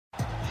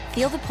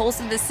Feel the pulse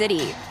of the city.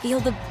 Feel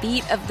the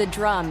beat of the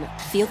drum.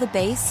 Feel the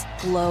bass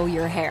blow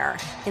your hair.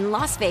 In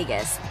Las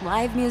Vegas,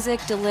 live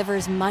music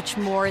delivers much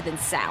more than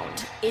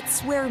sound.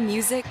 It's where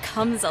music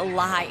comes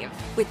alive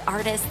with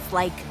artists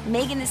like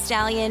Megan Thee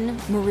Stallion,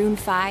 Maroon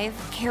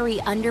 5,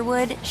 Carrie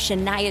Underwood,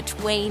 Shania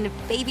Twain,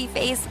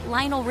 Babyface,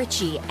 Lionel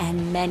Richie,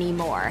 and many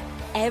more.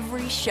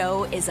 Every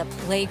show is a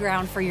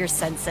playground for your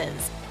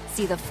senses.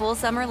 See the full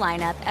summer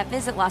lineup at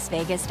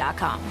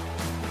visitlasvegas.com.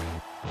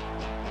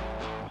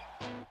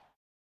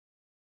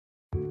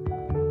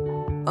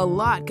 A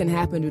lot can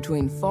happen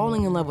between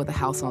falling in love with a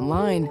house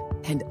online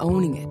and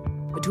owning it,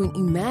 between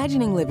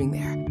imagining living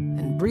there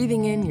and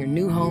breathing in your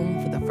new home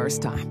for the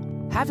first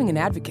time. Having an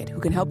advocate who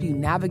can help you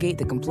navigate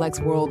the complex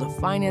world of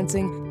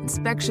financing,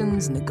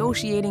 inspections,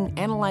 negotiating,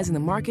 analyzing the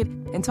market,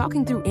 and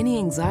talking through any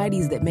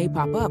anxieties that may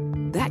pop up,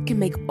 that can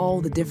make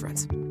all the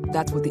difference.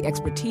 That's what the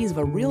expertise of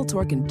a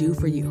Realtor can do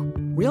for you.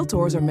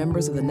 Realtors are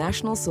members of the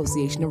National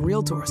Association of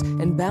Realtors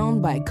and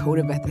bound by a code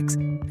of ethics,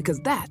 because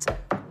that's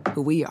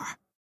who we are.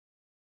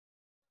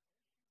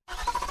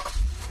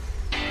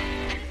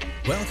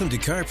 Welcome to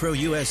CarPro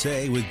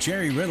USA with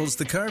Jerry Reynolds,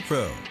 the Car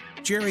Pro.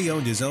 Jerry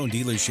owned his own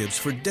dealerships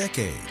for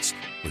decades,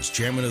 was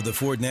chairman of the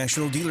Ford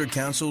National Dealer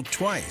Council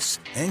twice,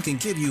 and can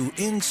give you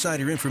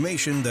insider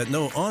information that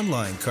no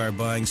online car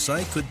buying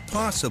site could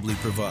possibly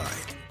provide.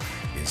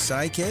 His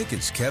sidekick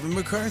is Kevin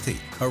McCarthy,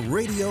 a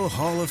Radio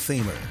Hall of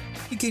Famer.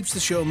 He keeps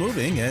the show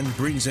moving and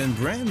brings in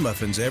brand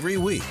muffins every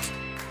week.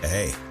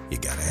 Hey, you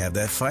gotta have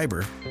that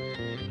fiber.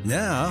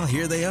 Now,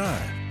 here they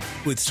are,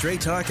 with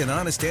straight talk and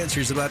honest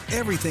answers about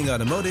everything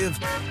automotive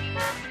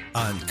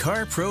on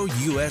CarPro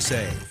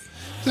USA.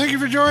 Thank you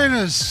for joining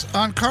us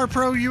on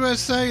CarPro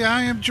USA.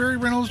 I am Jerry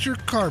Reynolds, your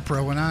Car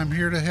Pro, and I'm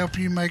here to help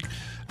you make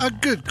a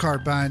good car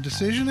buying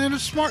decision and a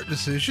smart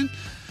decision,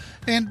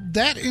 and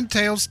that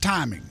entails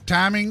timing.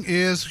 Timing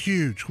is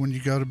huge when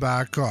you go to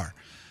buy a car.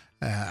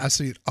 I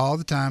see it all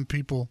the time,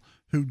 people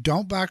who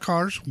don't buy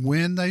cars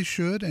when they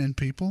should, and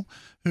people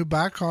who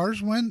buy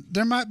cars when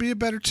there might be a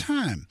better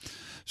time.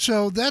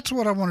 So that's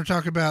what I want to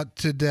talk about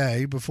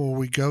today before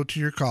we go to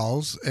your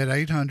calls at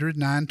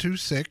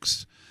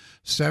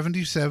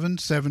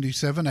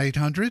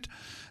 800-926-7777,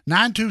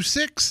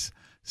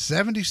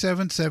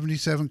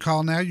 800-926-7777.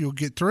 Call now. You'll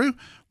get through.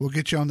 We'll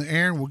get you on the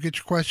air, and we'll get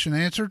your question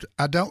answered.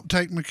 I don't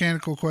take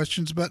mechanical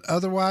questions, but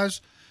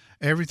otherwise,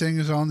 everything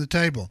is on the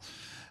table.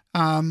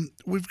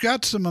 We've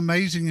got some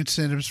amazing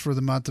incentives for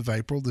the month of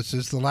April. This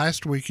is the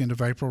last weekend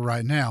of April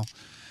right now.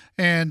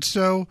 And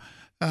so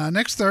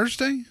next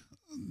Thursday,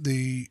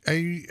 the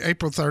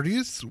April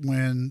 30th,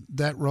 when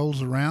that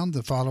rolls around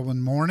the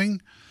following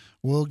morning,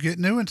 we'll get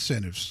new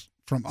incentives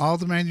from all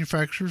the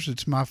manufacturers.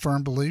 It's my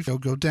firm belief they'll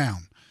go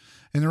down.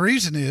 And the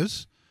reason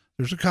is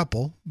there's a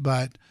couple,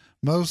 but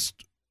many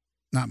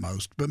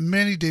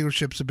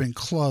dealerships have been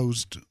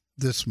closed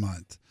this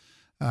month.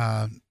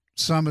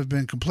 Some have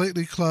been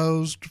completely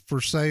closed for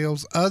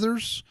sales.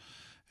 Others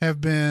have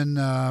been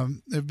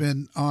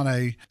on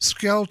a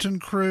skeleton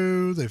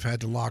crew. They've had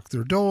to lock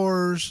their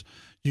doors.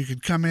 You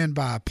could come in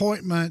by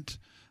appointment.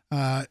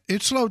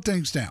 It slowed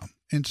things down.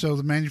 And so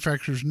the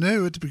manufacturers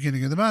knew at the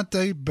beginning of the month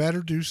they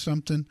better do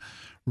something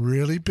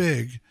really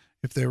big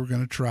if they were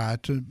going to try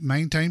to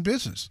maintain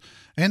business.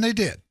 And they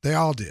did. They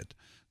all did.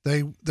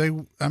 The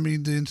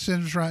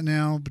incentives right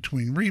now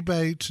between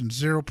rebates and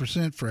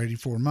 0% for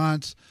 84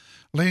 months,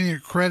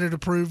 lenient credit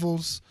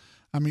approvals,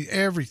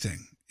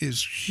 everything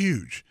is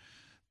huge.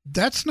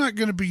 That's not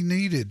going to be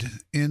needed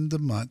in the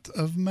month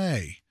of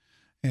May.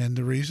 And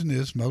the reason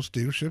is most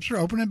dealerships are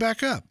opening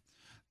back up.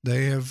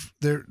 Most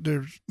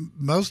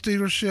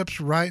dealerships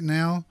right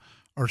now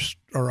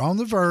are on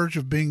the verge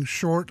of being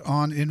short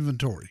on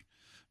inventory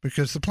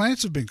because the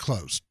plants have been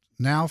closed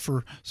now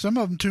for some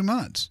of them 2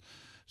 months.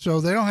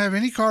 So they don't have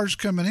any cars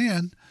coming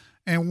in.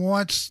 And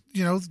once,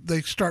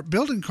 they start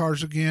building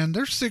cars again,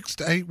 they're 6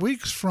 to 8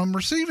 weeks from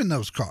receiving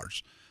those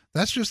cars.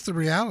 That's just the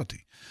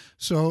reality.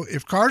 So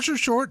if cars are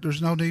short,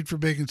 there's no need for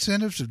big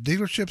incentives. If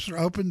dealerships are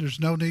open, there's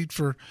no need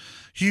for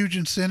huge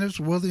incentives.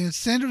 Will the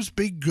incentives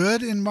be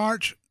good in May?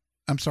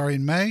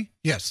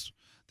 Yes,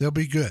 they'll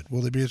be good.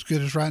 Will they be as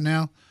good as right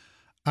now?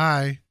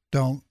 I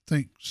don't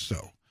think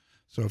so.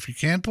 So if you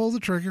can pull the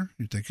trigger,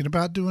 you're thinking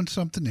about doing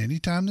something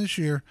anytime this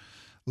year,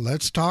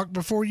 let's talk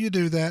before you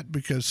do that,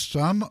 because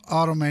some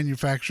auto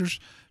manufacturers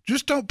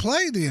just don't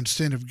play the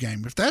incentive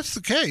game. If that's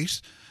the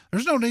case,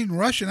 there's no need in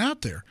rushing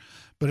out there.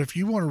 But if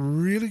you want to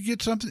really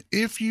get something,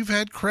 if you've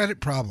had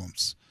credit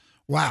problems,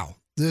 wow,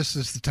 this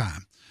is the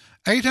time.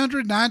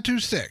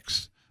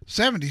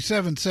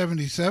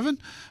 800-926-7777.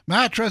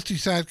 My trusty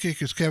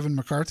sidekick is Kevin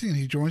McCarthy, and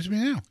he joins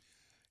me now.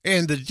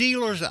 And the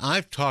dealers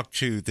I've talked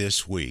to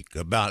this week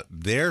about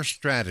their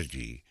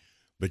strategy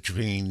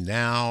between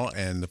now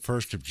and the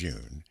 1st of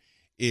June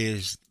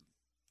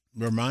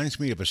reminds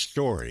me of a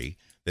story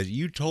that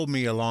you told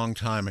me a long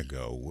time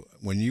ago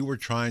when you were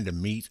trying to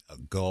meet a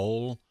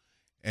goal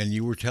and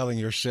you were telling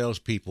your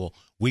salespeople,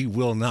 we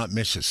will not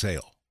miss a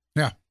sale.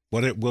 Yeah.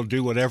 We'll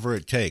do whatever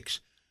it takes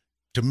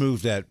to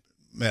move that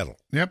metal.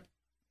 Yep.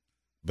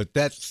 But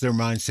that's their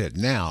mindset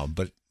now,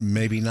 but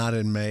maybe not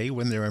in May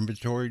when their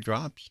inventory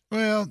drops.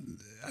 Well,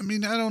 I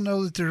mean, I don't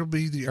know that there'll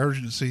be the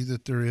urgency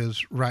that there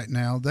is right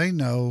now. They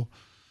know,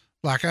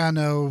 like I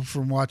know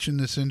from watching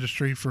this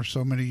industry for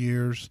so many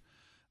years,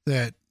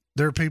 that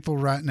there are people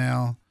right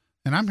now,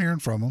 and I'm hearing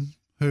from them,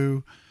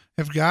 who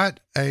have got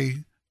a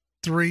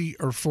 3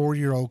 or 4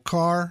 year old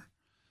car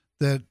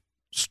that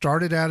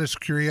started out as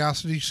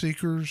curiosity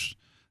seekers.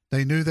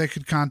 They knew they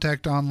could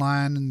contact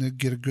online and they'd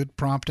get a good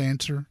prompt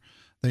answer.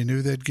 They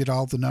knew they'd get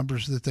all the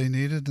numbers that they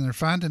needed, and they're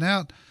finding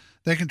out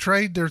they can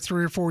trade their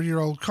 3 or 4 year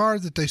old car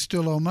that they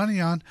still owe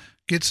money on,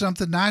 get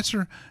something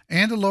nicer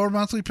and a lower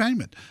monthly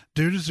payment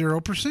due to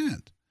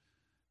 0%.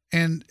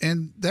 And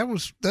that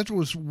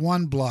was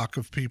one block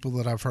of people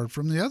that I've heard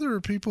from. The other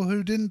are people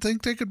who didn't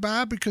think they could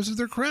buy because of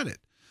their credit.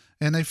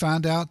 And they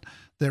find out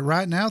that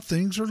right now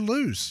things are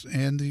loose,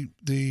 and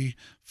the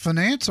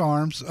finance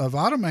arms of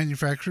auto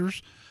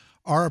manufacturers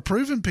are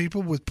approving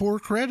people with poor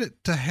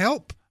credit to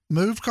help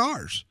move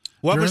cars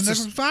during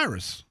the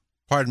virus.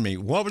 Pardon me.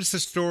 What was the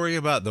story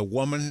about the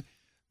woman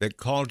that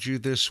called you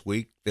this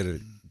week that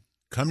had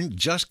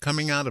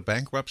coming out of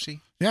bankruptcy?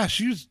 Yeah,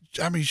 she was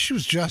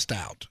just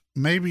out,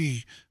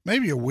 maybe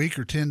a week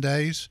or 10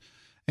 days.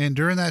 And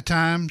during that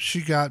time,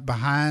 she got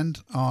behind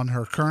on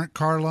her current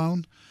car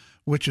loan,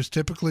 which is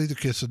typically the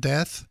kiss of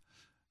death.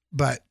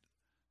 But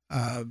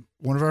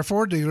one of our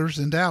Ford dealers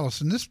in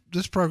Dallas, and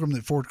this program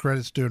that Ford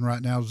Credit's doing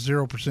right now is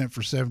 0%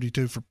 for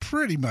 72 for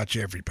pretty much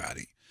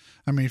everybody.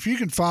 I mean, if you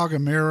can fog a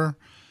mirror,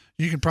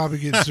 you can probably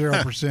get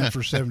 0%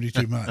 for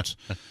 72 months.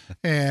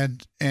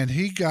 And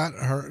he got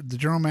her, the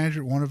general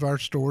manager at one of our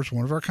stores,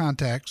 one of our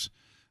contacts,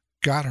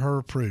 got her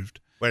approved.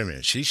 Wait a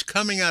minute. She's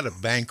coming out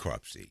of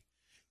bankruptcy.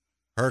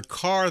 Her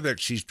car that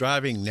she's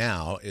driving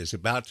now is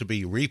about to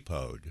be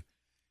repoed,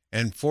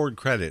 and Ford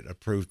Credit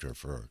approved her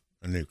for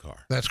a new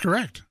car. That's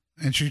correct.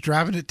 And she's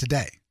driving it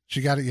today.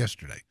 She got it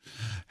yesterday.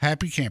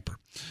 Happy camper.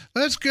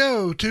 Let's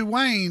go to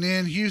Wayne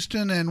in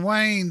Houston. And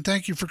Wayne,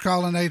 thank you for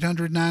calling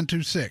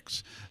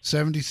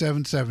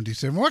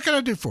 800-926-7777. What can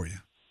I do for you?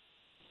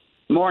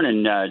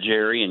 Morning,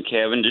 Jerry and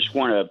Kevin. Just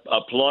want to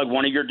plug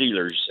one of your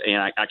dealers,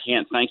 and I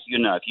can't thank you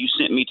enough. You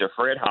sent me to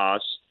Fred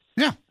Haas,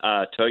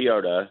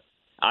 Toyota.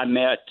 I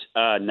met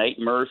Nate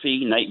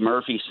Murphy. Nate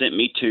Murphy sent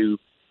me to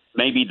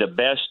maybe the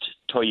best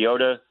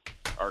Toyota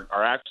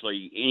or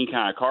actually any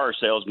kind of car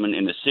salesman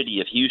in the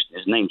city of Houston.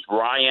 His name's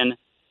Ryan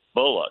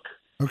Bullock.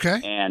 Okay.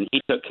 And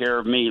he took care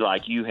of me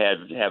like you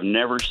have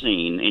never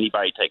seen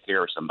anybody take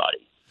care of somebody.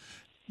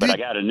 But I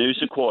got a new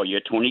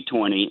Sequoia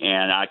 2020,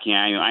 and I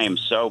am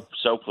so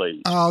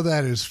pleased. Oh,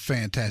 that is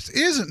fantastic.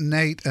 Isn't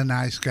Nate a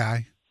nice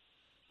guy?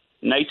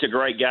 Nate's a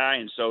great guy,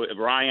 and so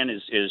Ryan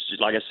is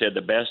like I said,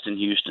 the best in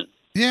Houston.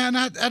 Yeah, and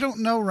I don't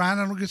know Ryan.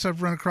 I don't guess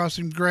I've run across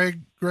him.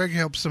 Greg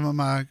helps some of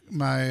my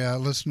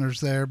listeners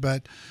there.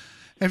 But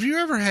have you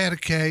ever had a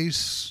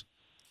case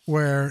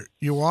where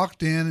you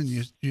walked in and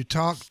you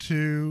talked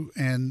to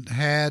and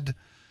had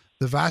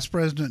the vice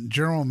president and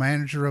general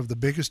manager of the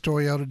biggest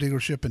Toyota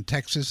dealership in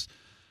Texas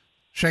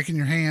shaking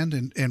your hand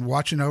and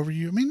watching over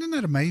you? I mean, isn't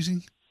that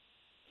amazing?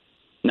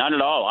 Not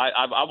at all. I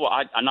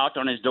knocked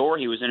on his door.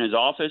 He was in his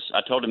office.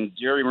 I told him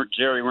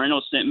Jerry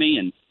Reynolds sent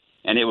me,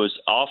 and it was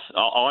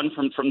on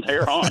from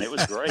there on. It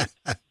was great.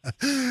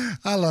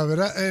 I love it.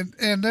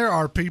 And there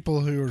are people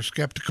who are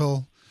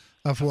skeptical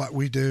of what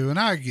we do, and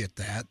I get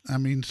that. I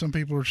mean, some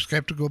people are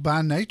skeptical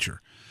by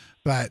nature,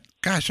 but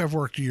gosh, I've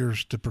worked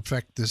years to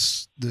perfect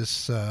this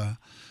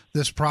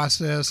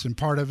process, and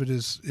part of it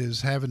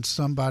is having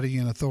somebody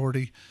in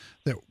authority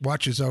that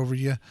watches over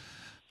you.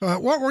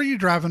 What were you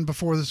driving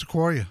before the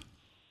Sequoia?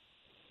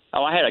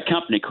 Oh, I had a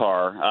company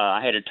car.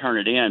 I had to turn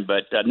it in,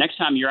 but next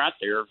time you're out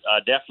there,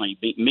 definitely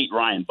meet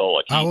Ryan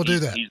Bullock. I will do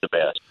that. He's the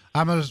best.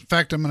 I'm going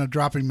to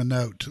drop him a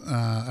note.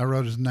 I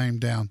wrote his name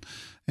down,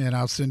 and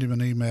I'll send him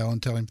an email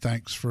and tell him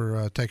thanks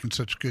for taking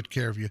such good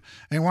care of you.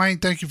 And Wayne,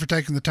 thank you for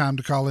taking the time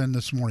to call in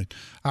this morning.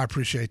 I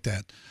appreciate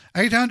that.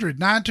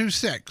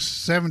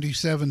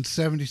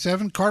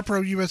 800-926-7777,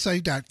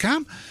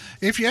 carprousa.com.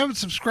 If you haven't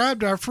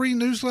subscribed to our free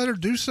newsletter,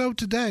 do so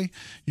today.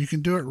 You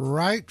can do it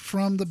right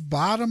from the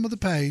bottom of the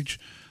page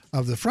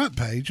of the front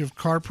page of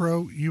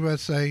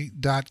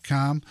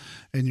carprousa.com,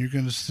 and you're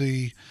going to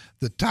see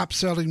the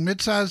top-selling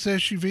midsize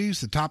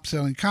SUVs, the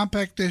top-selling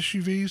compact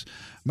SUVs,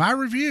 my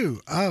review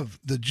of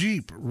the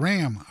Jeep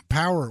Ram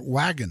Power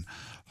Wagon.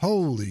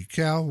 Holy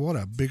cow, what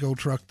a big old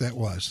truck that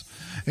was.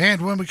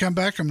 And when we come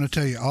back, I'm going to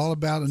tell you all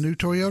about a new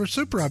Toyota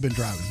Supra I've been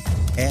driving.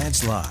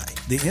 Ads lie,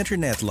 the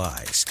internet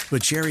lies,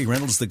 but Jerry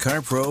Reynolds, the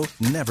Car Pro,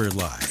 never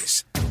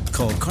lies.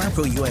 Call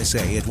CarPro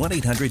USA at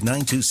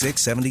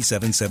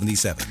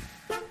 1-800-926-7777.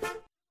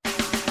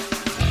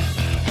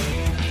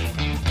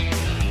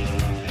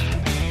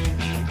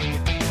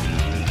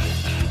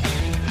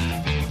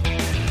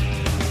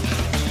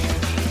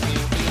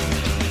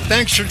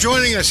 Thanks for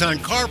joining us on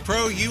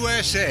CarPro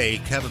USA.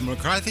 Kevin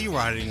McCarthy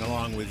riding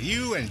along with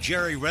you and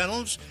Jerry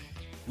Reynolds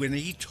when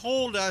he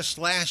told us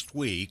last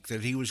week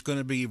that he was going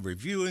to be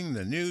reviewing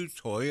the new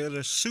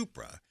Toyota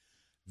Supra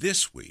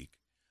this week.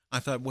 I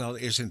thought, well,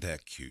 isn't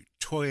that cute?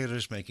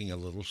 Toyota's making a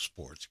little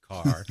sports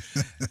car.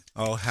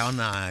 Oh, how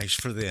nice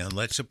for them.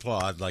 Let's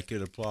applaud like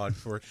you'd applaud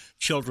for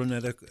children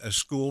at a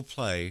school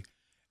play.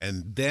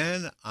 And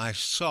then I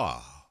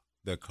saw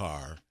the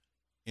car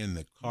in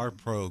the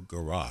CarPro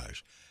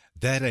garage.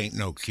 That ain't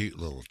no cute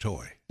little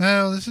toy.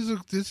 No, this is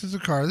a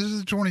car. This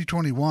is a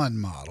 2021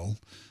 model.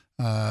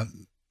 The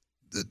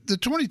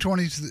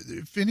 2020s,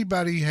 if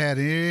anybody had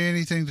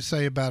anything to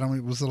say about them,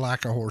 it was the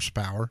lack of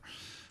horsepower.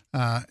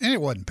 And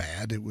it wasn't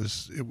bad. It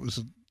was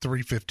a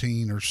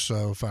 315 or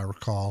so, if I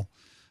recall.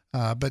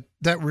 But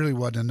that really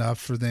wasn't enough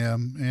for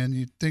them. And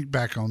you think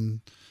back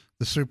on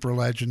the Supra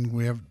legend.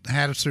 We have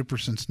had a Supra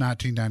since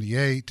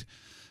 1998.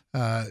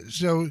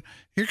 So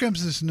here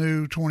comes this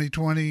new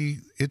 2020.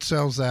 It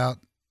sells out.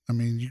 I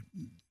mean,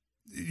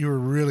 you were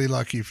really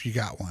lucky if you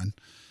got one.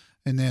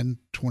 And then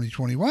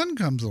 2021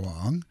 comes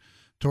along.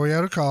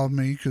 Toyota called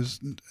me because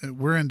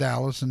we're in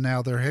Dallas, and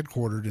now they're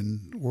headquartered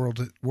in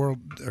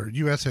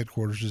U.S.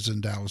 headquarters is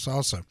in Dallas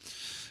also.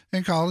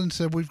 And called and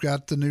said, we've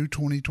got the new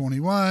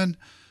 2021.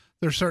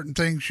 There's certain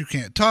things you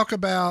can't talk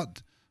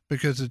about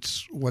because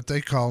it's what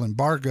they call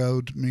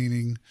embargoed,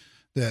 meaning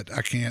that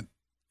I can't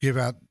give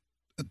out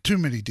too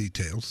many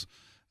details.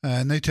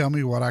 And they tell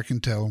me what I can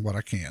tell and what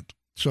I can't.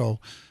 So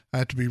I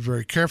have to be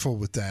very careful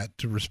with that,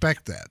 to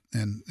respect that,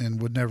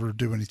 and would never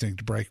do anything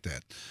to break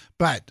that.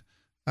 But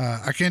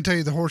I can tell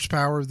you the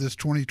horsepower of this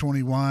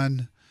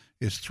 2021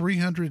 is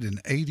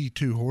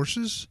 382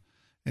 horses,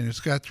 and it's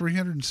got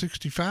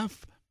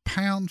 365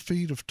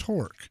 pound-feet of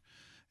torque.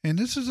 And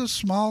this is a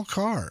small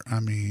car. I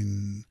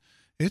mean,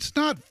 it's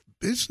not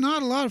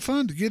a lot of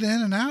fun to get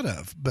in and out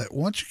of. But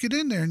once you get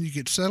in there and you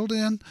get settled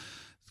in,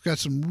 it's got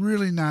some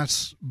really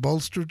nice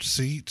bolstered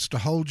seats to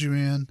hold you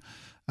in.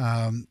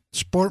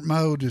 Sport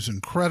mode is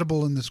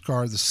incredible in this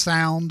car. The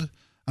sound,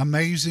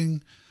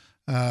 amazing.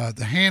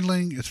 The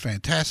handling is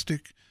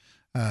fantastic.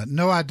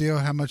 No idea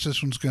how much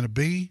this one's going to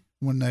be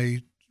when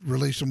they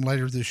release them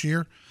later this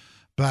year.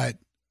 But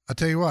I'll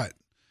tell you what,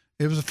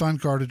 it was a fun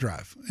car to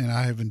drive, and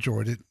I have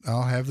enjoyed it.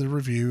 I'll have the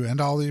review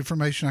and all the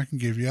information I can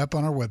give you up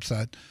on our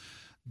website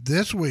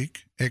this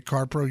week at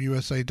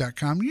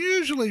carprousa.com,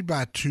 usually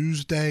by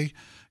Tuesday.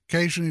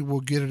 Occasionally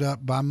we'll get it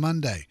up by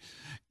Monday.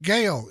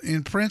 Gail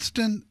in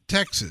Princeton,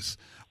 Texas.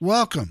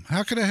 Welcome.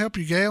 How can I help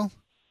you, Gail?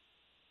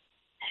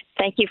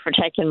 Thank you for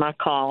taking my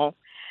call.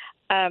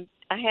 I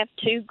have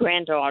two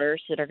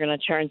granddaughters that are going to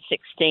turn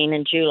 16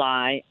 in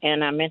July,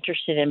 and I'm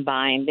interested in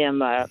buying them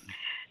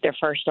their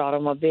first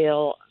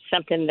automobile,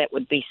 something that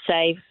would be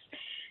safe,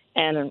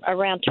 and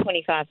around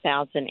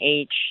 $25,000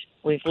 each.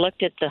 We've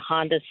looked at the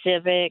Honda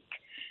Civic.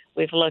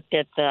 We've looked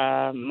at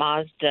the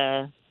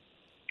Mazda,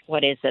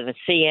 the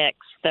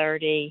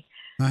CX-30.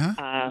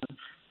 Uh-huh.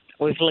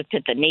 We've looked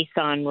at the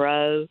Nissan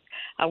Rogue.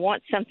 I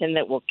want something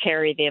that will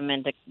carry them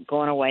into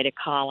going away to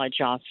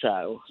college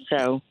also.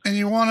 So, and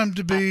you want them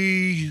to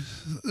be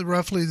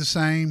roughly the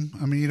same?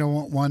 I mean, you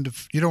don't want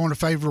to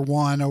favor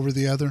one over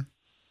the other?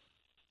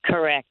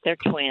 Correct. They're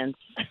twins.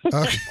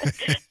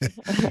 Okay.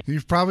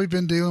 You've probably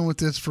been dealing with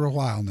this for a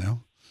while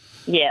now.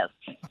 Yes.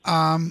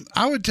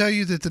 I would tell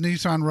you that the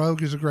Nissan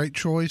Rogue is a great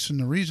choice,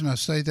 and the reason I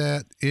say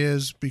that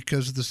is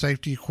because of the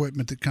safety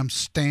equipment that comes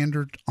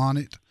standard on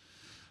it.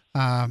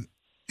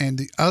 And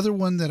the other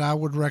one that I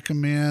would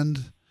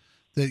recommend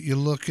that you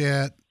look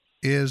at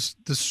is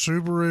the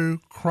Subaru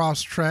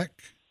Crosstrek.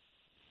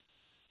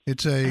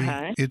 It's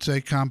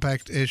a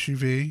compact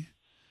SUV.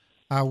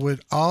 I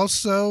would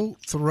also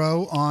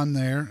throw on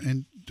there,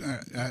 and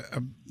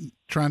I'm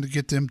trying to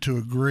get them to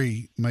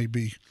agree may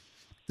be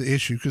the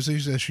issue, because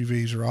these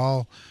SUVs are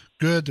all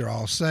good. They're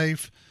all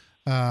safe.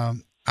 I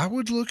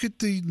would look at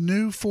the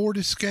new Ford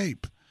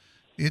Escape.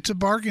 It's a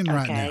bargain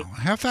right now.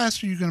 How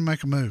fast are you going to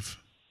make a move?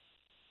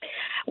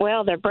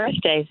 Well, their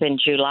birthday's in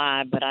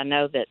July, but I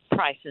know that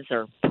prices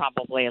are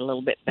probably a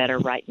little bit better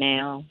right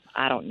now.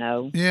 I don't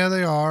know. Yeah,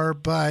 they are,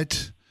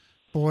 but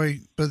boy,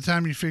 by the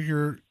time you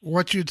figure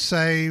what you'd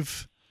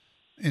save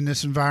in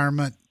this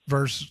environment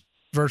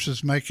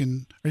versus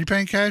making, are you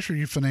paying cash or are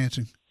you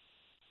financing?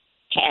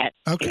 Cash.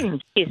 Okay.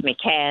 Excuse me,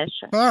 cash.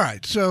 All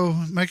right. So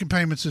making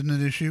payments isn't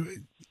an issue.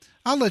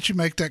 I'll let you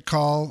make that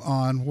call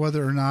on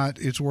whether or not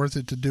it's worth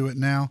it to do it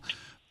now.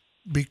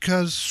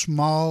 Because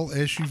small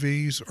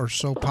SUVs are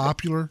so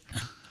popular,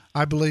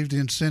 I believe the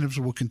incentives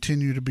will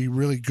continue to be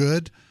really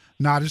good.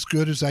 Not as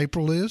good as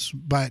April is,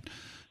 but,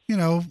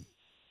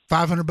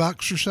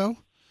 $500 or so.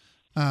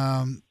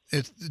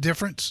 It's the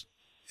difference,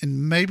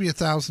 and maybe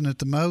 $1,000 at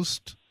the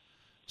most.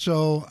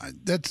 So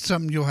that's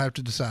something you'll have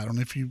to decide on.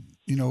 If you're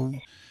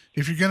going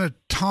to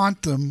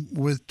taunt them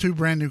with two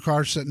brand new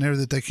cars sitting there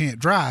that they can't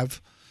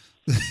drive,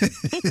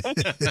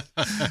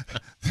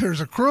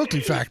 there's a cruelty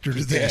factor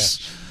to this.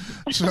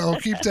 Yeah. So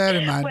keep that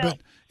in mind. But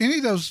any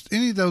of those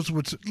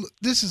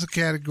this is a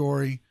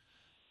category,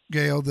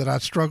 Gail, that I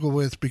struggle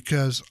with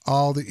because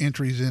all the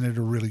entries in it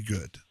are really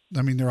good.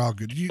 I mean, they're all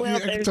good. I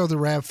can throw the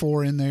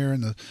RAV4 in there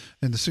and the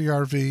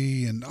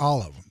CRV and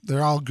all of them.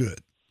 They're all good.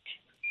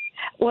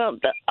 Well,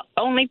 the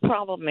only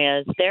problem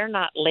is they're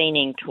not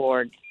leaning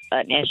toward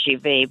an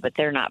SUV, but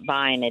they're not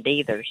buying it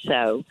either.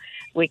 So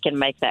we can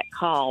make that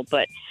call.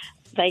 But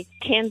they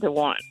tend to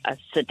want a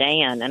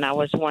sedan, and I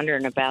was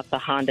wondering about the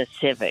Honda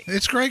Civic.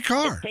 It's a great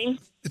car.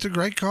 It's a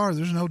great car.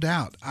 There's no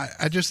doubt.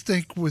 I just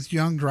think with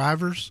young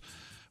drivers,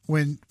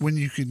 when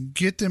you can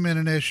get them in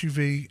an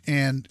SUV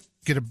and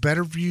get a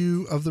better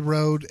view of the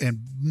road and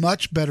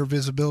much better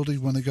visibility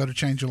when they go to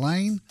change a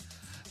lane,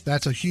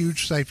 that's a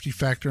huge safety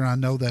factor, and I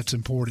know that's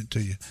important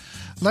to you.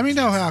 Let me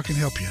know how I can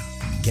help you.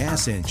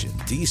 Gas engine,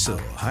 diesel,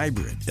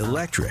 hybrid,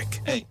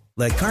 electric. Hey.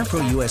 Let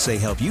CarPro USA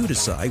help you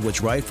decide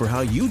what's right for how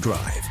you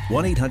drive.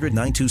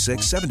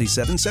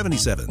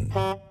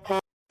 1-800-926-7777.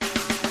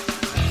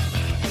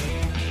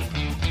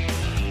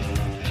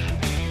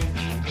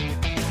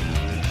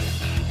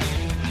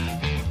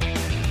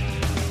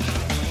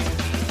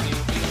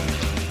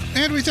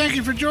 And we thank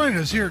you for joining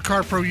us here at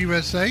CarPro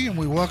USA, and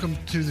we welcome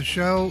to the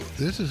show.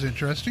 This is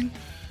interesting.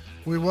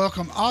 We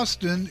welcome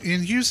Austin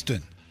in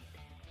Houston.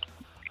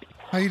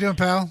 How you doing,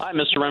 pal? Hi,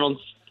 Mr. Reynolds.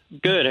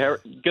 Good.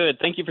 Good.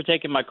 Thank you for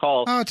taking my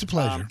call. Oh, it's a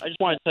pleasure. I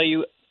just wanted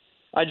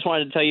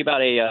to tell you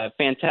about a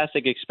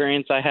fantastic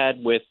experience I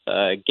had with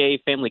Gay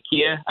Family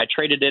Kia. I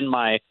traded in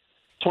my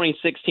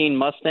 2016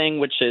 Mustang,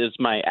 which is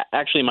my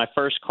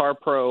first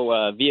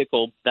CarPro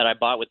vehicle that I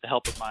bought with the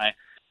help of my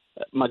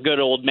good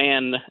old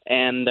man,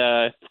 and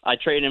I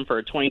traded in for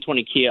a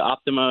 2020 Kia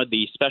Optima,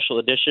 the special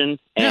edition,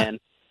 and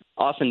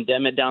Austin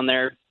Demet down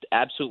there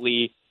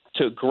absolutely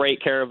took great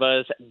care of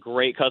us,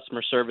 great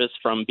customer service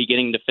from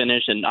beginning to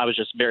finish, and I was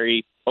just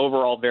very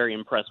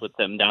impressed with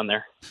them down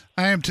there.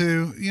 I am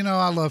too. You know,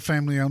 I love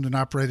family-owned and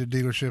operated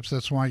dealerships.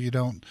 That's why you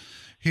don't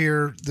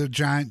hear the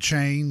giant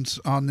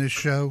chains on this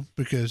show,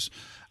 because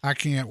I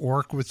can't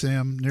work with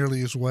them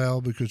nearly as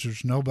well because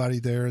there's nobody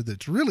there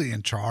that's really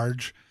in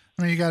charge.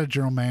 I mean, you got a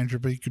general manager,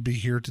 but he could be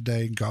here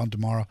today and gone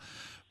tomorrow.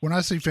 When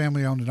I see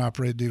family-owned and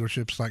operated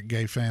dealerships like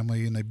Gay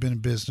Family, and they've been in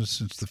business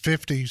since the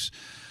 50s,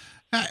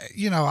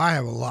 you know, I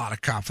have a lot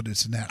of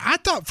confidence in that. I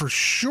thought for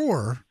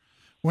sure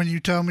when you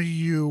told me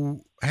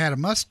you had a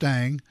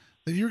Mustang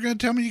that you were going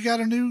to tell me you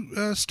got a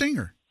new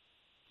Stinger.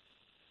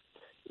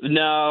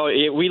 No,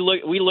 we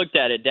looked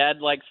at it. Dad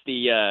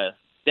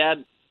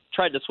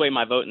tried to sway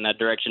my vote in that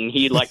direction.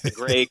 He liked the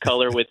gray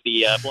color with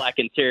the black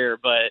interior,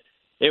 but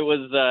it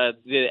was the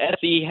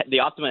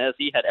Optima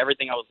SE had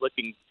everything I was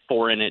looking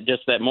for in it,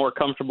 just that more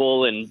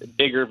comfortable and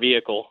bigger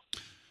vehicle.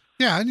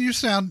 Yeah, and you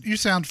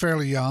sound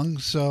fairly young,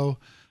 so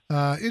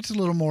it's a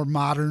little more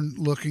modern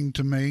looking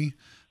to me.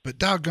 But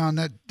doggone,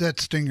 that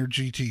Stinger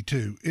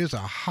GT2 is a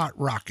hot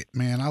rocket,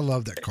 man. I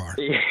love that car.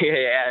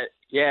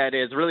 Yeah, it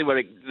is. Really,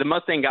 the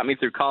Mustang got me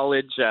through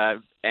college,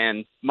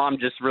 and Mom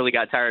just really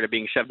got tired of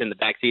being shoved in the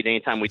backseat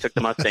anytime we took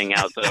the Mustang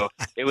out, so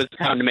it was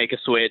time to make a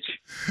switch.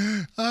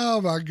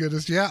 Oh, my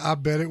goodness. Yeah, I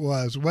bet it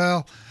was.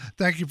 Well,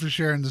 thank you for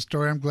sharing the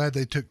story. I'm glad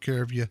they took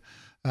care of you.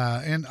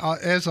 And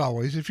as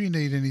always, if you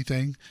need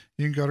anything,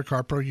 you can go to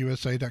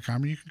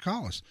carprousa.com or you can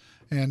call us.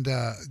 And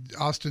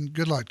Austin,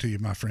 good luck to you,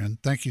 my friend.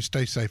 Thank you.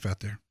 Stay safe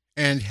out there.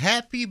 And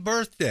happy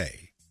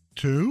birthday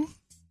to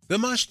the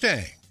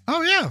Mustang.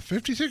 Oh, yeah,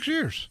 56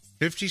 years.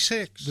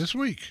 56. This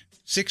week.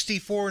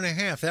 64 and a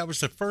half. That was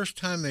the first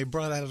time they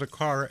brought out a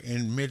car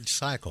in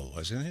mid-cycle,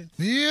 wasn't it?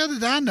 Yeah,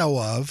 that I know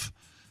of.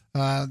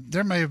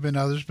 There may have been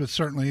others, but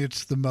certainly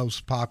it's the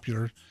most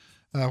popular.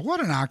 What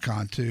an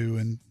icon, too.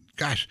 And,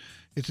 gosh,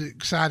 it's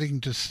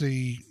exciting to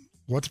see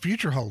what the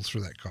future holds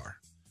for that car.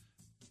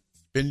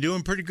 Been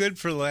doing pretty good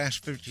for the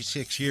last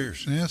 56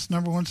 years. Yes,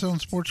 number one selling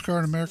sports car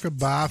in America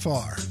by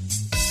far.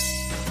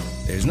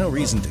 There's no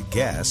reason to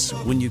guess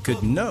when you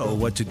could know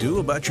what to do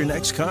about your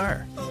next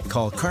car.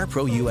 Call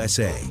CarPro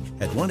USA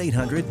at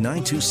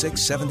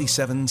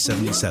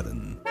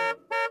 1-800-926-7777.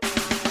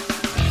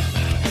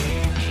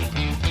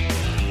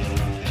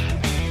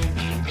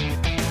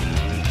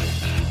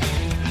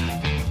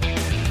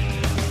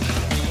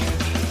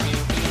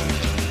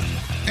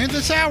 And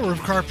this hour of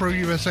CarPro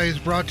USA is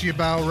brought to you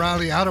by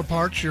O'Reilly Auto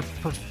Parts, your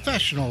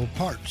professional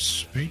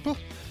parts people.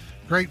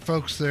 Great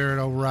folks there at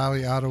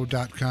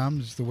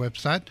O'ReillyAuto.com is the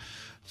website.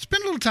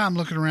 Spend a little time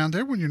looking around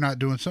there when you're not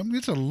doing something.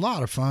 It's a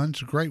lot of fun.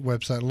 It's a great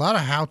website. A lot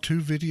of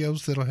how-to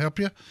videos that'll help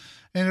you,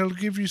 and it'll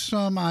give you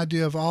some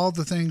idea of all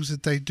the things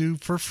that they do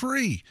for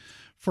free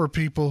for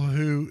people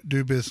who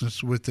do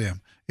business with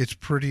them. It's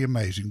pretty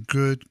amazing.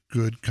 Good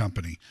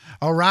company.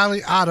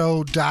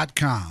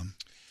 O'ReillyAuto.com.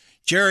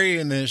 Jerry,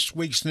 in this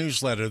week's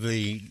newsletter,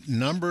 the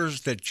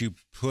numbers that you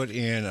put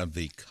in of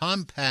the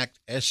compact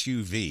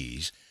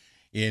SUVs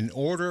in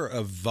order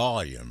of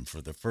volume for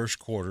the first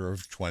quarter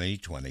of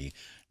 2020,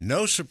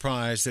 no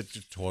surprise that the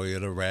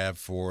Toyota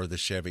RAV4, the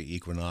Chevy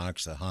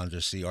Equinox, the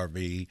Honda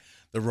CR-V,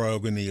 the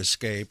Rogue, and the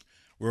Escape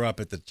were up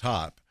at the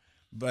top.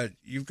 But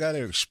you've got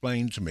to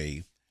explain to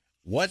me,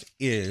 what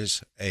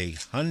is a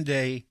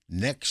Hyundai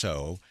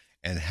Nexo,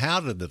 and how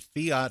did the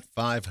Fiat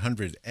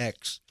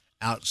 500X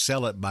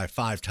outsell it by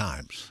 5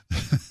 times?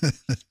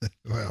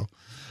 Well,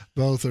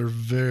 both are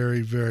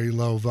very, very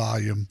low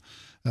volume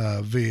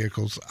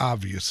vehicles,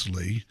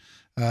 obviously.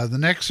 The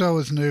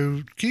Nexo is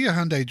new. Kia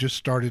Hyundai just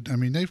started. I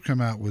mean, they've come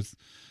out with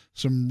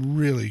some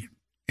really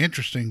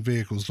interesting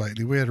vehicles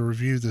lately. We had a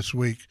review this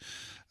week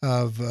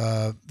of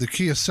the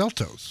Kia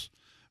Seltos,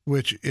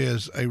 which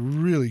is a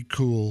really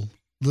cool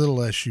little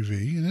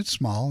SUV, and it's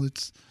small.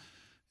 It's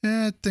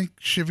think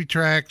Chevy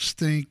Trax,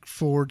 think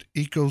Ford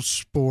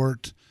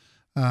EcoSport,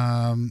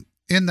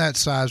 in that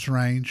size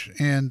range,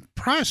 and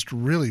priced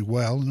really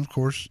well. And of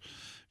course,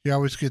 you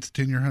always get the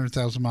 10-year,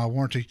 100,000-mile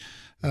warranty.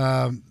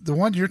 The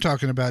one you're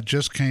talking about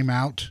just came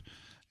out,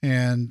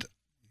 and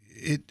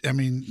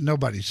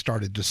nobody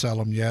started to sell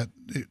them yet.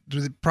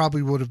 It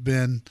probably would have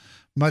been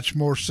much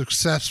more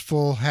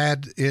successful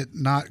had it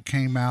not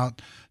came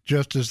out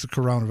just as the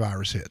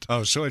coronavirus hit.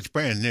 Oh, so it's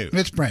brand new.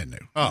 It's brand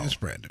new. Oh. It's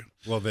brand new.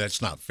 Well,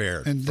 that's not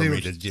fair for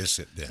me to diss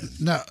it then.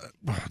 No,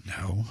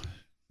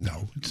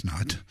 it's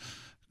not.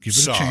 Give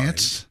it a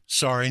chance.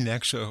 Sorry,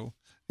 Nexo.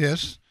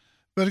 Yes.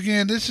 But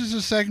again, this is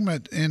a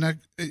segment, and I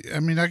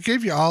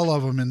gave you all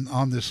of them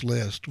on this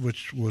list,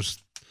 which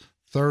was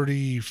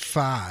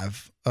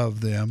 35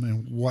 of them,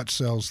 and what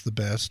sells the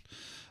best.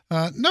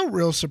 No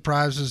real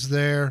surprises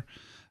there.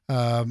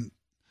 On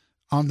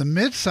the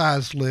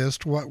mid-size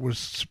list, what was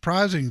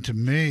surprising to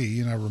me,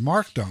 and I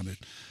remarked on it,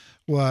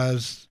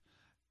 was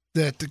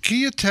that the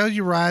Kia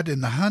Telluride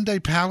and the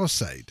Hyundai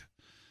Palisade,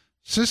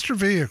 sister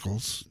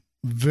vehicles,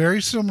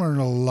 very similar in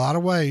a lot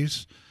of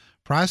ways,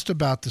 priced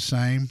about the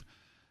same.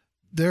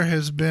 There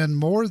has been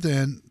more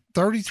than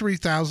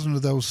 33,000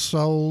 of those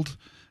sold,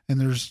 and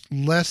there's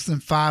less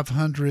than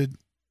 500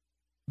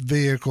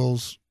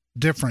 vehicles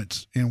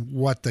difference in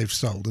what they've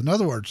sold. In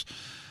other words,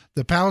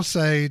 the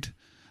Palisade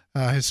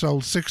has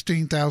sold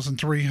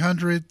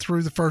 16,300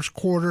 through the first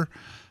quarter.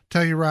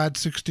 Telluride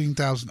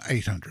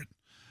 16,800.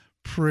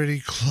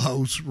 Pretty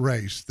close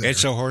race there.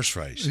 It's a horse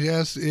race.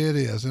 Yes, it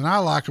is, and I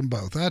like them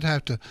both. I'd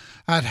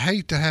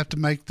hate to have to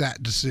make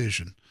that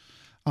decision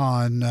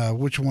on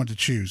which one to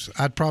choose.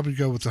 I'd probably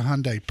go with the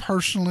Hyundai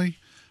personally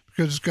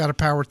because it's got a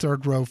power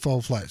third row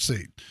full flat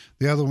seat.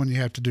 The other one you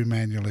have to do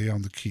manually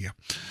on the Kia.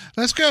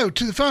 Let's go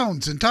to the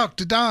phones and talk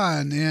to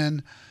Don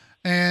in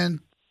Antigua.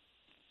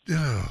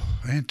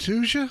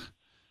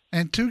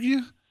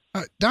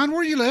 Don,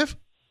 where do you live?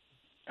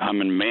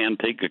 I'm in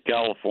Manteca,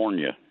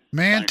 California.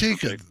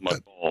 Manteca. My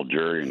call,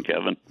 Jerry and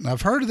Kevin.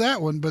 I've heard of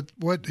that one, but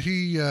what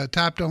he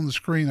typed on the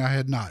screen, I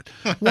had not.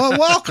 Well,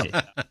 welcome.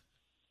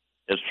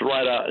 It's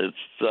right out. It's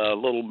a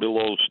little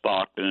below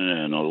Stockton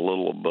and a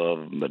little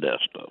above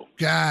Modesto.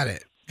 Got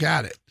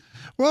it.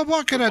 Well,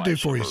 what can I do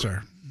for you,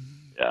 sir?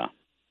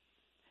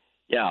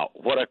 Yeah.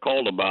 What I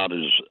called about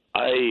is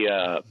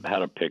I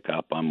had a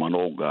pickup. I'm an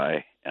old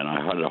guy, and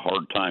I had a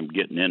hard time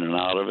getting in and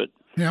out of it.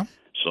 Yeah.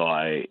 So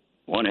I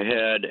went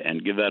ahead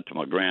and gave that to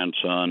my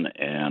grandson,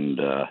 and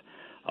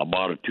I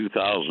bought a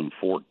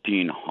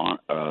 2014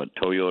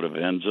 Toyota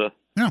Venza.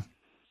 Yeah.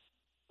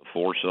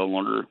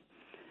 4-cylinder.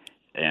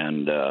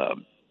 And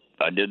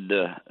I did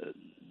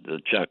the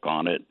check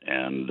on it,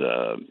 and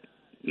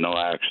no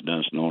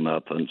accidents, no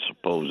nothing,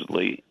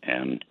 supposedly.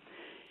 And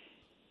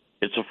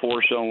it's a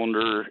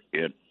 4-cylinder.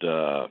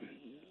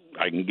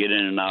 I can get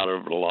in and out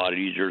of it a lot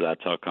easier.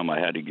 That's how come I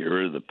had to get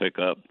rid of the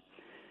pickup.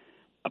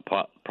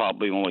 I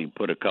probably only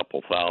put a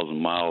couple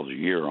thousand miles a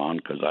year on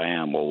because I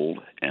am old.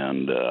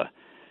 And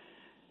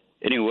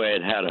anyway,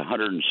 it had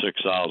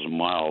 106,000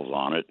 miles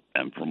on it.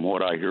 And from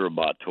what I hear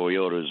about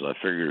Toyotas, I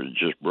figured it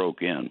just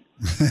broke in.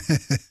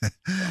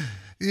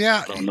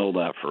 Yeah. I don't know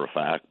that for a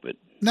fact, but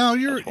no,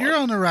 you're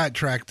on the right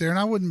track there, and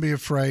I wouldn't be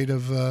afraid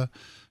of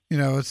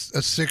it's a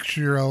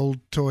 6-year-old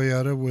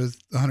Toyota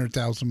with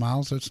 100,000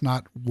 miles. That's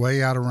not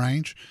way out of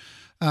range.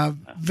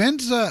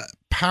 Venza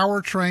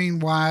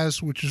powertrain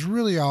wise, which is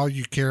really all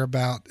you care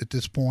about at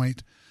this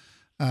point,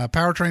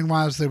 powertrain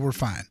wise, they were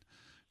fine.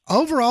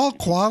 Overall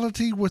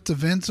quality with the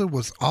Venza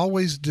was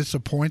always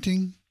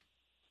disappointing,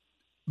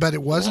 but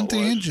it wasn't the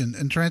engine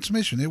and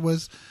transmission. It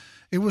was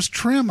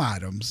trim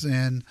items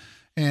and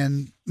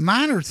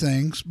minor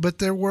things, but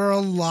there were a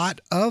lot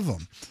of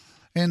them.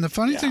 And the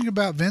funny thing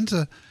about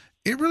Venza,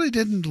 it really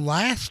didn't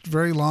last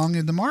very long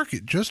in the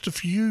market, just a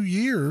few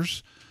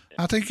years.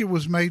 I think it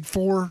was made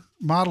 4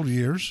 model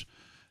years,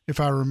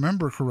 if I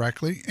remember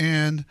correctly,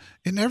 and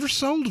it never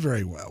sold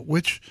very well,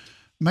 which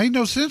made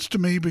no sense to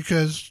me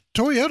because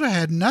Toyota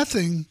had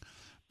nothing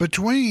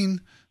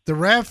between the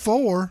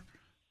RAV4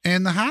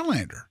 and the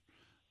Highlander.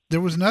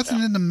 There was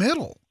nothing in the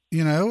middle,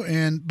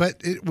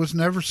 but it was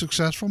never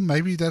successful.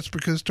 Maybe that's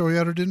because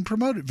Toyota didn't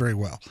promote it very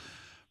well.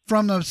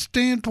 From the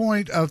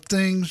standpoint of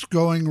things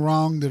going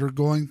wrong that are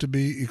going to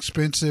be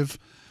expensive,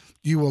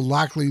 you will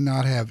likely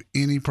not have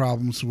any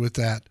problems with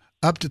that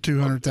up to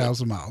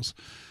 200,000 miles.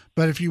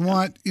 But if you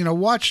want,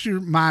 watch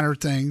your minor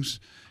things.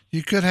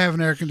 You could have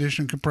an air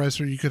conditioning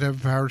compressor. You could have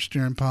a power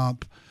steering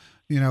pump,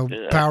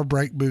 power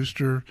brake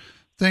booster,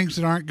 things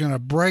that aren't going to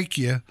break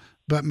you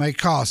but may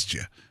cost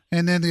you.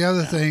 And then the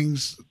other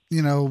things,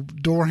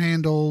 door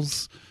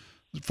handles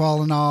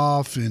falling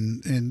off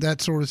and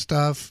that sort of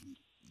stuff.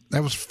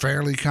 That was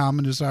fairly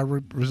common as I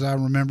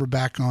remember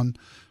back on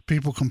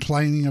people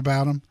complaining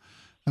about them.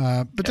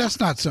 But that's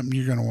not something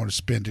you're going to want to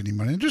spend any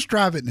money on. Just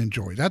drive it and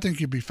enjoy it. I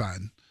think you'll be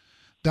fine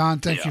Don,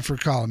 thank you for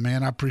calling,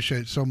 man. I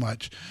appreciate it so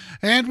much.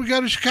 And we go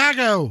to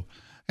Chicago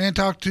and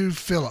talk to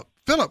Philip.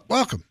 Philip,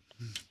 welcome.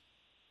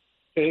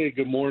 Hey,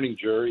 good morning,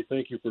 Jerry.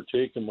 Thank you for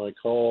taking my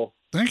call.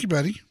 Thank you,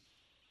 buddy.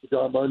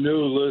 I'm a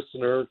new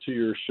listener to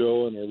your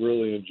show, and I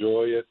really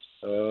enjoy it.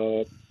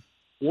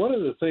 One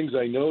of the things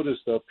I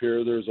noticed up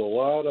here, there's a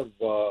lot of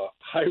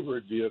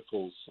hybrid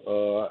vehicles.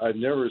 I've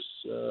never,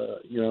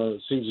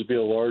 it seems to be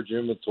a large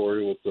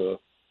inventory with the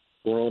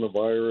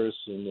coronavirus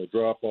and the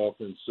drop-off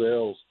in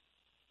sales.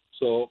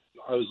 So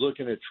I was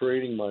looking at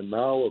trading my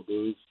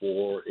Malibu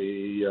for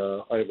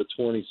I have a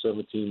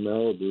 2017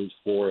 Malibu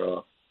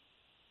for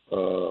I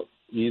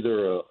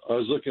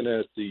was looking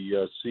at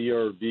the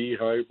CRV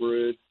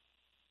hybrid.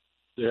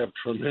 They have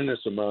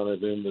tremendous amount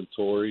of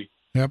inventory.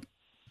 Yep.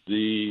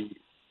 The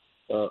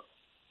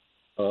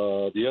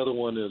other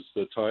one is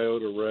the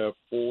Toyota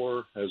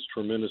RAV4, has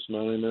tremendous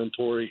amount of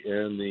inventory,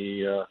 and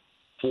the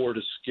Ford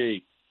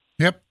Escape.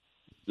 Yep.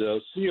 The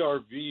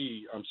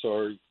CRV,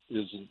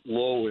 is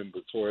low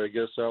inventory. I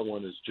guess that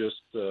one is just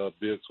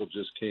vehicle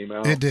just came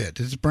out. It did.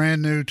 It's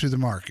brand new to the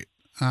market.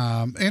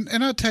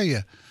 And I'll tell you,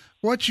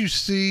 what you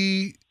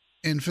see,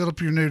 and Philip,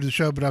 you're new to the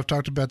show, but I've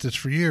talked about this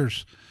for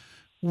years.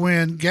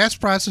 When gas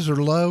prices are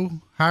low,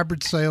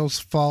 hybrid sales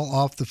fall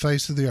off the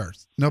face of the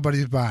earth.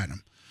 Nobody's buying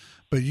them.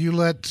 But you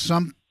let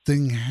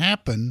something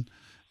happen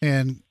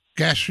and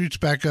gas shoots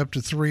back up to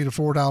 $3 to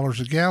 $4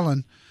 a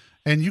gallon,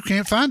 and you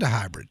can't find a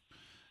hybrid.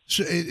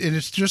 So and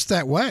it's just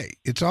that way.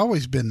 It's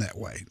always been that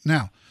way.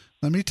 Now,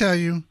 let me tell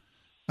you,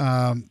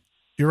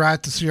 you're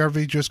right, the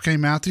CRV just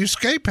came out. The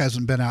Escape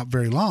hasn't been out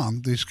very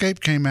long. The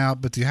Escape came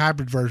out, but the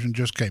hybrid version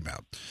just came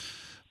out.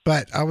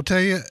 But I will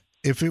tell you,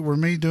 if it were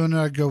me doing it,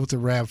 I'd go with the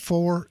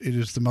RAV4. It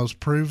is the most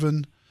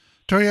proven.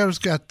 Toyota's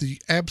got the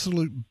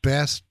absolute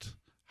best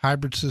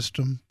hybrid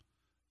system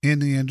in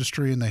the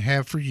industry, and they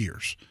have for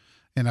years.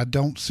 And I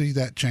don't see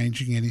that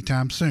changing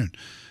anytime soon.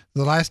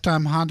 The last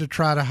time Honda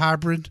tried a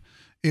hybrid,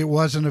 it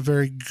wasn't a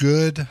very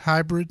good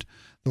hybrid.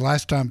 The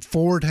last time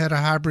Ford had a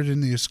hybrid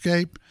in the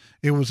Escape,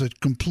 it was a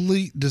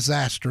complete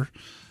disaster.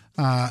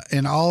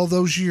 And all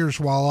those years,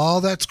 while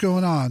all that's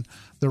going on,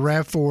 the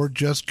RAV4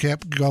 just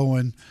kept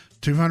going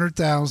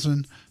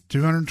 200,000,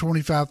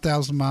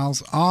 225,000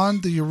 miles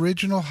on the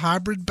original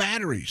hybrid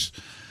batteries.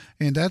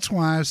 And that's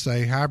why I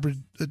say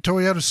hybrid.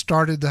 Toyota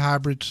started the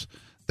hybrids.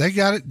 They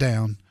got it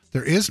down.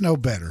 There is no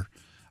better.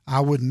 I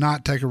would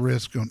not take a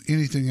risk on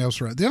anything else.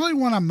 The only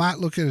one I might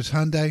look at is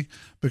Hyundai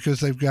because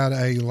they've got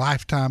a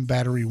lifetime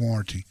battery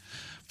warranty.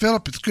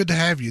 Philip, it's good to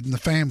have you in the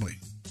family.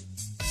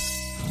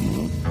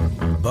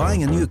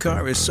 Buying a new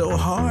car is so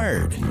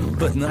hard,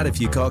 but not if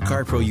you call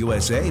CarPro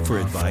USA for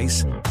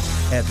advice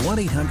at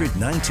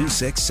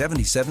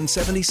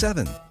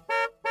 1-800-926-7777.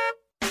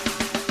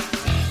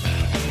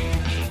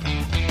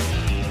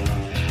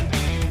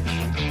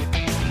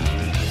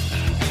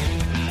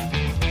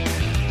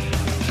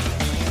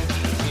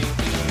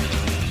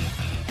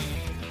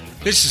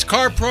 This is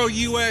CarPro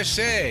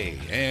USA,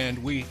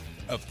 and we,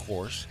 of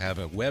course, have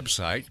a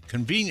website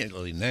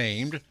conveniently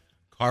named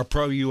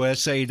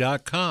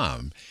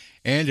CarProUSA.com.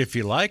 And if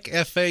you like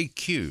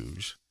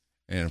FAQs,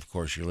 and of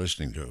course you're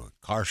listening to a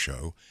car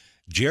show,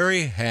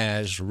 Jerry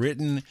has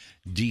written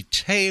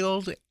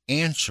detailed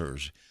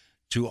answers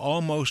to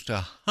almost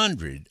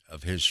 100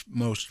 of his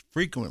most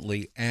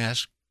frequently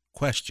asked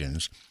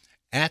questions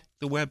at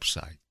the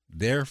website.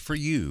 There for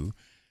you.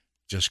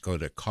 Just go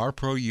to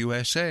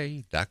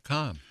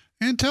CarProUSA.com.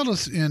 And tell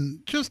us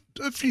in just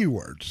a few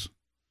words,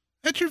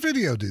 how'd your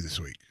video do this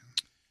week?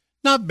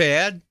 Not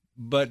bad,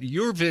 but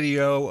your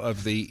video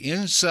of the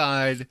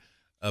inside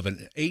of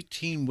an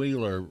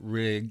 18-wheeler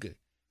rig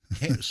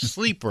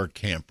sleeper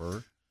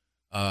camper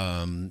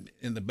in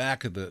the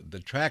back of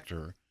the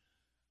tractor,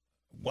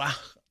 wow.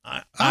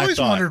 I always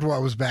wondered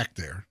what was back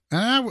there. And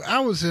I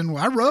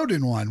rode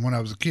in one when I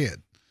was a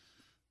kid,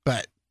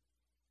 but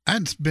I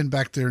hadn't been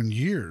back there in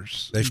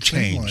years. They've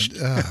changed.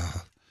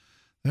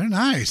 They're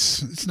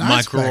nice. It's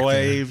nice.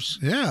 Microwaves.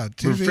 Yeah.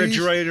 TVs,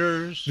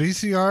 refrigerators.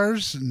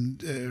 VCRs and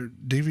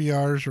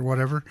DVRs or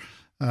whatever.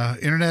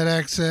 Internet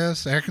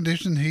access, air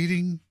conditioning,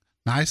 heating,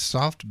 nice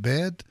soft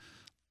bed.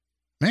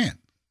 Man,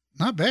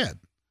 not bad.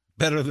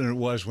 Better than it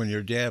was when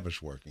your dad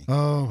was working.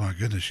 Oh, my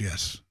goodness,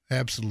 yes.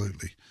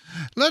 Absolutely.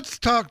 Let's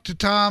talk to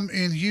Tom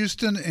in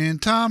Houston.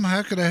 And, Tom,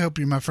 how could I help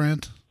you, my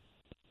friend?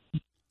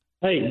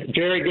 Hey,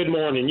 Jerry, good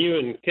morning. You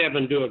and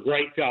Kevin do a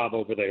great job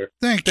over there.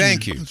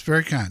 Thank you. It's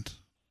very kind.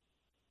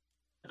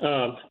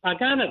 I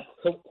got a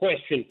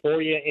question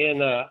for you,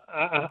 and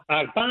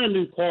I buy a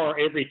new car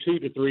every 2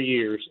 to 3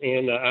 years,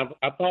 and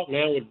I thought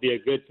now would be a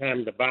good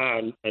time to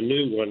buy a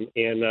new one.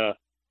 And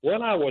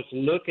what I was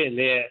looking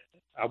at,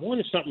 I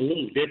wanted something a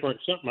little different,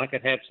 something I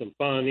could have some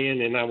fun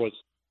in, and I was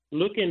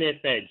looking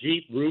at that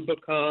Jeep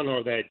Rubicon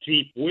or that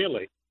Jeep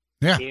Willys.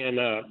 Yeah. And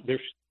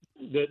there's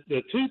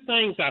the two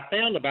things I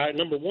found about it.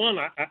 Number one,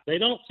 they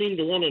don't seem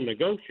to want to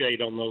negotiate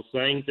on those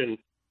things, and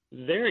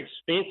they're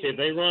expensive.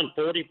 They run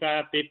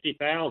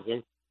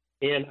 $45,000-$50,000,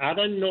 and I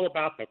don't know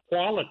about the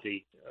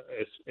quality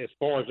as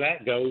far as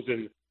that goes.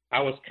 And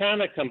I was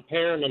kind of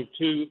comparing them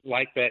to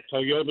like that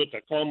Toyota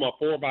Tacoma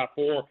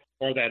 4x4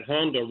 or that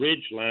Honda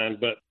Ridgeline,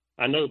 but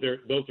I know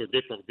those are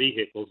different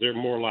vehicles. They're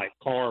more like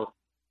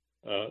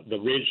the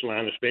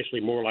Ridgeline,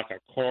 especially more like a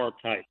car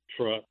type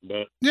truck.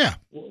 But yeah,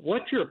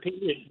 what's your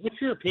opinion? What's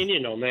your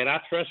opinion on that?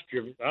 I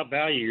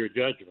value your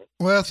judgment.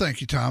 Well, thank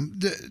you, Tom.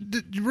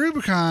 The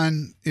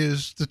Rubicon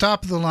is the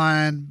top of the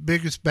line,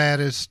 biggest,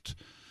 baddest,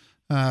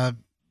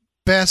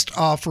 best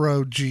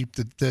off-road Jeep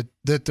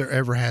that there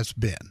ever has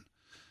been.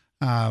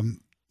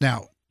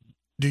 Now,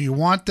 do you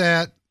want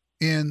that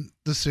in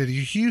the city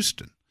of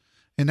Houston?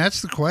 And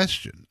that's the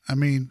question. I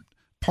mean,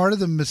 part of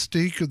the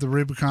mystique of the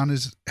Rubicon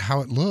is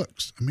how it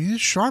looks. I mean,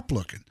 it's sharp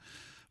looking,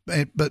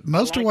 but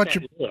most of what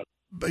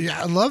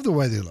I love the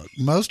way they look.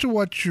 Most of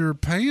what you're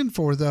paying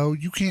for, though,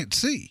 you can't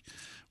see,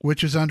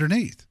 which is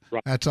underneath.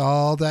 Right. That's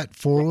all that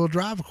 4-wheel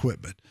drive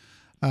equipment.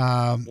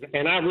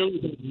 And I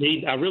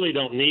really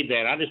don't need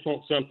that. I just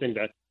want something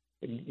to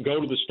go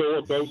to the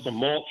store, throw some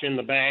mulch in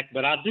the back.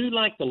 But I do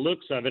like the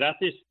looks of it. I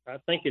think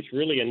it's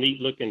really a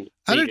neat looking.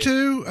 I do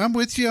too. I'm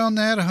with you on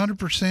that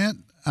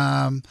 100%.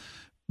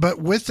 But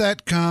with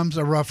that comes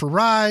a rougher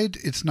ride.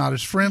 It's not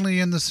as friendly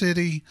in the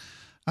city.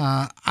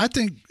 I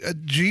think a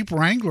Jeep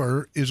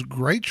Wrangler is a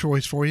great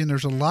choice for you, and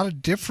there's a lot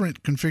of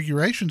different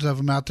configurations of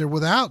them out there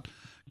without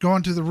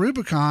going to the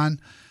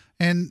Rubicon,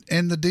 and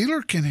the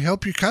dealer can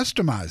help you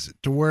customize it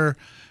to where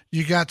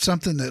you got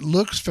something that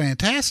looks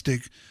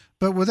fantastic,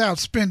 but without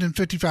spending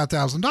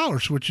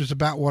 $55,000, which is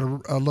about what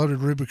a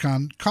loaded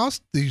Rubicon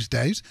costs these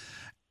days.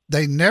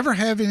 They never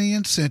have any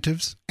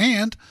incentives,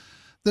 and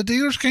the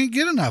dealers can't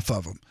get enough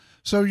of them.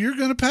 So you're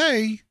going to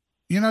pay,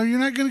 you're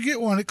not going to get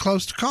one at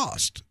close to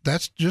cost.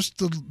 That's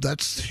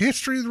that's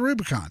history of the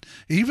Rubicon,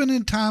 even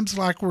in times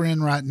like we're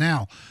in right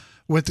now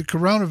with the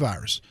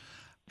coronavirus.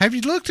 Have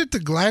you looked at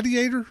the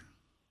Gladiator?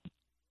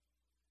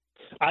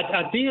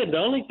 I did. The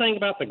only thing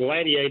about the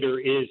Gladiator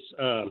is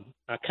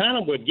I kind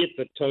of would get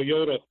the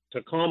Toyota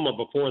Tacoma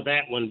before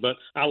that one, but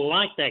I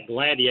like that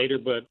Gladiator,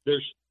 but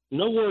there's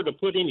nowhere to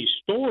put any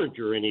storage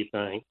or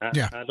anything. I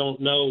don't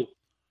know.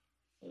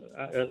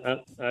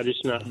 I'm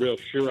just not real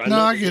sure.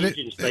 I get it.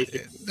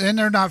 And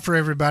they're not for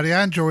everybody.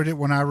 I enjoyed it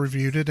when I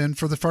reviewed it. And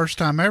for the first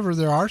time ever,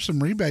 there are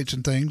some rebates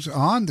and things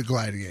on the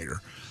Gladiator,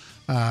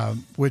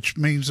 which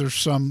means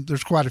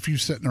there's quite a few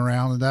sitting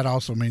around. And that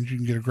also means you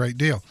can get a great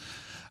deal.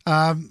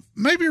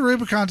 Maybe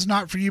Rubicon's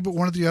not for you, but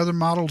one of the other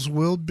models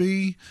will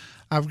be.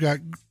 I've got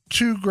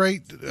 2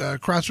 great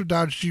Chrysler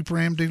Dodge Jeep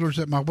Ram dealers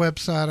at my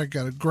website. I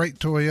got a great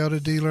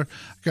Toyota dealer.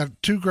 I got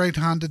 2 great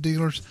Honda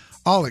dealers,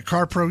 all at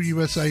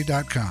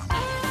CarProUSA.com.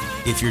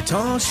 If you're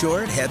tall,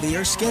 short, heavy,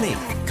 or skinny,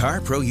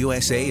 CarPro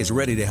USA is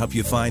ready to help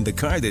you find the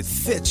car that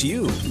fits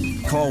you.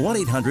 Call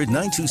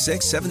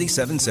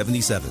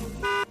 1-800-926-7777.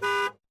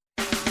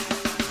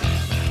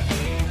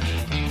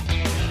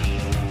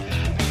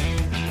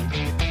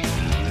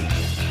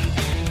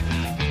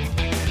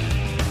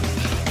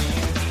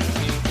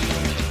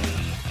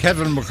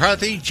 Kevin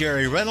McCarthy,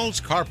 Jerry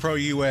Reynolds,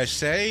 CarPro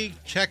USA.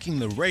 Checking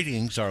the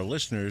ratings our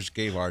listeners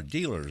gave our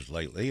dealers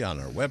lately on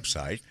our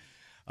website.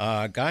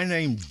 A guy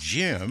named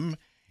Jim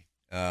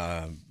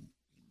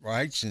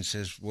writes and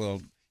says,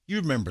 well, you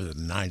remember the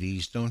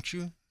 90s, don't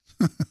you?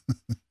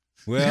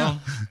 Well, yeah,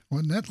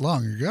 wasn't that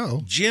long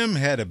ago. Jim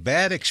had a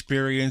bad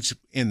experience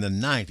in the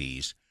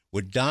 90s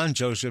with Don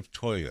Joseph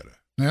Toyota.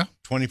 Yeah.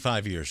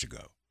 25 years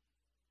ago.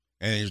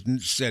 And he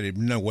said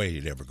no way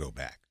he'd ever go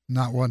back.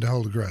 Not one to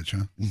hold a grudge,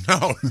 huh?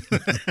 No.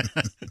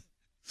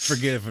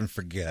 Forgive and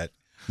forget.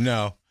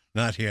 No,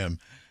 not him.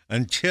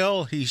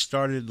 Until he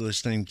started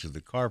listening to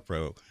the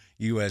CarPro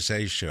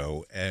USA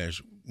show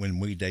as when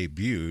we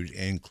debuted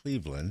in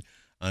Cleveland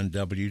on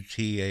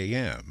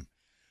WTAM.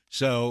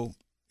 So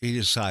he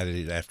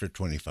decided after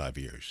 25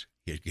 years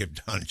he'd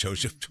give Don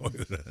Joseph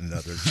Toyota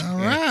another chance. All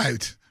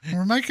right.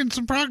 We're making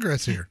some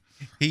progress here.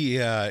 He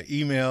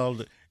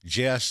emailed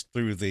Jess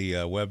through the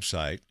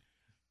website,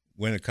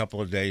 went a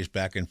couple of days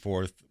back and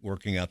forth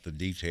working out the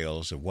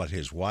details of what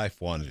his wife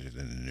wanted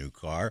in a new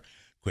car.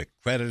 Quick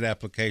credit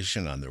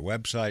application on their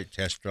website,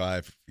 test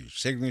drive, a few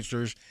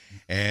signatures,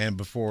 and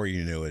before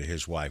you knew it,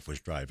 his wife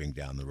was driving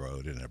down the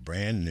road in a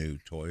brand new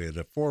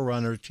Toyota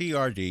 4Runner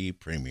TRD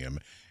Premium,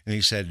 and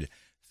he said,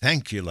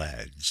 "Thank you,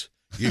 lads.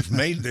 You've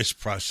made this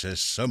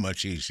process so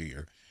much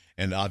easier."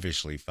 And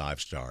obviously 5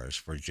 stars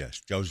for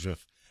Jess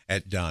Joseph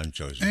at Don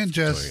Joseph and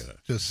Toyota.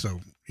 Just so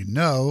you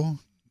know,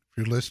 if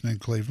you're listening in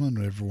Cleveland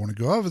and ever want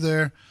to go over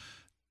there,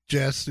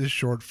 Jess is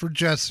short for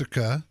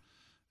Jessica,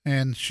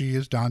 and she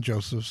is Don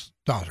Joseph's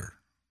daughter,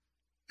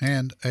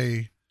 and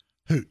a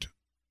hoot.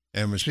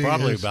 And was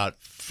probably about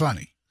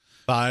funny,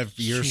 5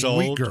 years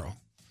old. Sweet girl.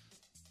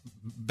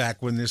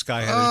 Back when this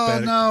guy had his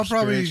bad experience.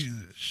 Probably.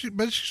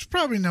 But she's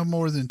probably no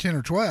more than 10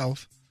 or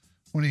 12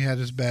 when he had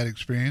his bad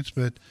experience.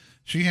 But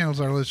she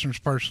handles our listeners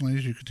personally,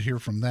 as you could hear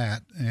from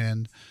that,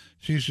 and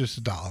she's just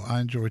a doll.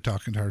 I enjoy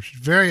talking to her. She's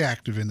very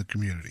active in the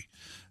community,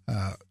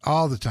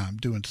 all the time,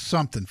 doing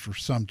something for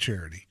some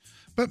charity.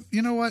 But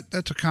you know what?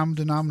 That's a common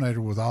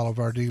denominator with all of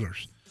our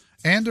dealers.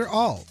 And they're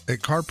all at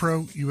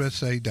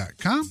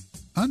CarProUSA.com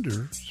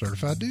under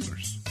Certified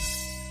Dealers.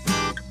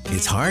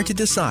 It's hard to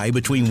decide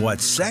between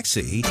what's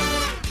sexy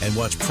and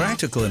what's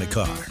practical in a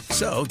car.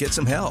 So get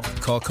some help.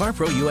 Call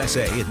CarPro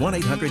USA at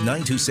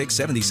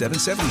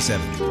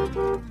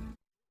 1-800-926-7777.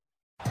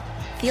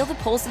 Feel the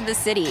pulse of the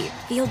city.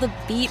 Feel the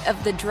beat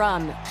of the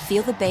drum.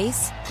 Feel the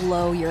bass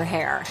blow your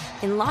hair.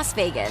 In Las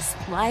Vegas,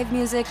 live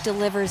music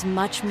delivers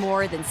much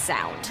more than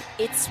sound.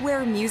 It's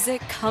where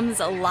music comes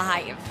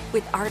alive.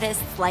 With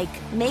artists like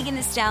Megan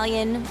Thee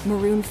Stallion,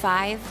 Maroon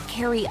 5,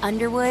 Carrie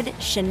Underwood,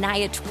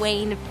 Shania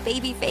Twain,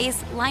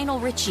 Babyface, Lionel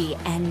Richie,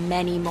 and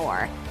many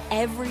more.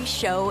 Every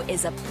show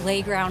is a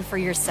playground for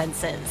your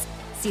senses.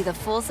 See the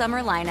full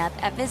summer lineup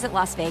at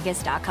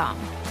visitlasvegas.com.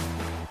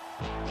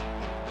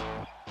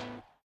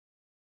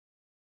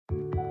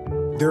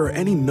 There are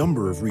any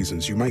number of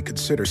reasons you might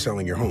consider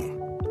selling your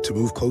home. To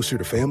move closer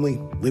to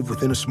family, live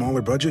within a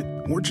smaller budget,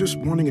 or just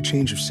wanting a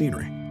change of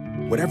scenery.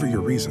 Whatever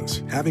your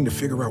reasons, having to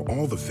figure out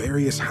all the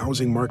various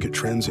housing market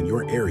trends in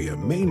your area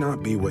may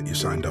not be what you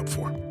signed up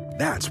for.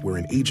 That's where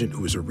an agent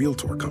who is a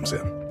Realtor comes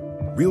in.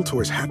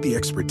 Realtors have the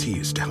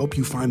expertise to help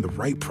you find the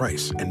right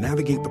price and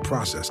navigate the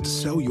process to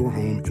sell your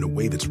home in a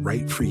way that's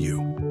right for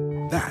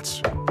you.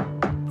 That's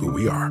who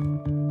we are.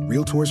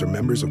 Realtors are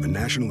members of the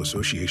National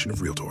Association of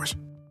Realtors.